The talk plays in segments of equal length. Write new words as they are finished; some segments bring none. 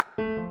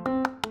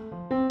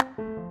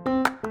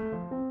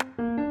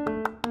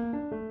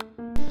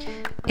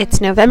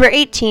It's November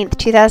 18th,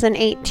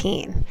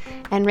 2018,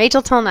 and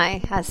Rachel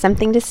Tolnai has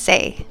something to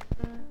say.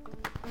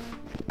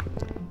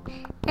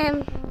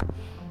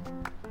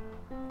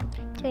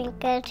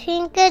 Twinkle,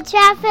 twinkle,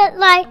 traffic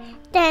light,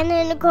 stand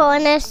in the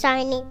corner,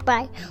 shining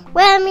bright.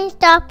 When we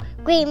stop,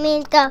 green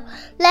means go.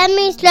 Let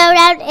me slow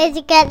down as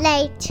it get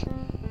late.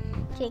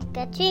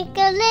 Twinkle,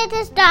 twinkle,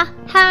 little star,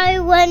 how I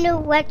wonder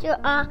what you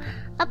are.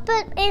 Up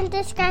in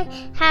the sky,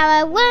 how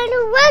I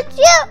wonder what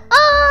you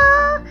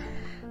are.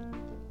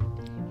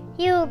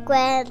 You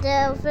grab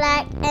the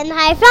flag and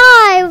high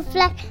fly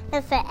flag,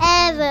 and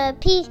forever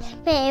peace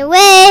may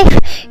wave.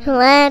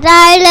 Let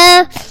I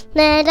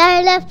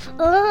love,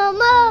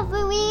 oh,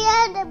 over we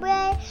are the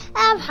brave.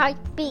 Our heart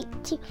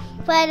beat,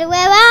 whether we're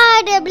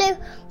out the blue,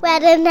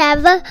 whether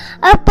never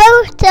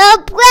about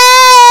to brave.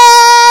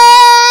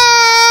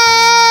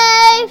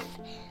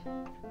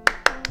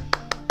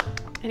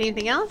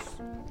 Anything else?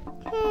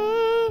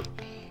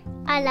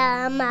 I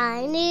love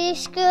my new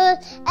school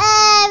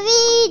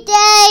every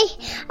day.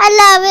 I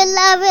love it,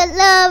 love it,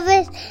 love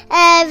it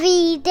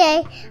every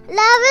day.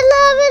 Love it,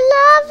 love it,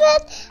 love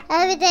it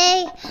every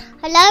day.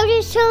 I love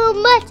you so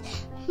much,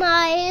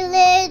 my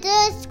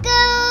little school.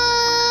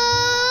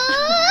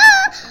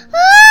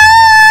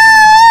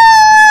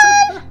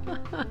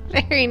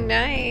 Very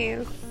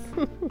nice.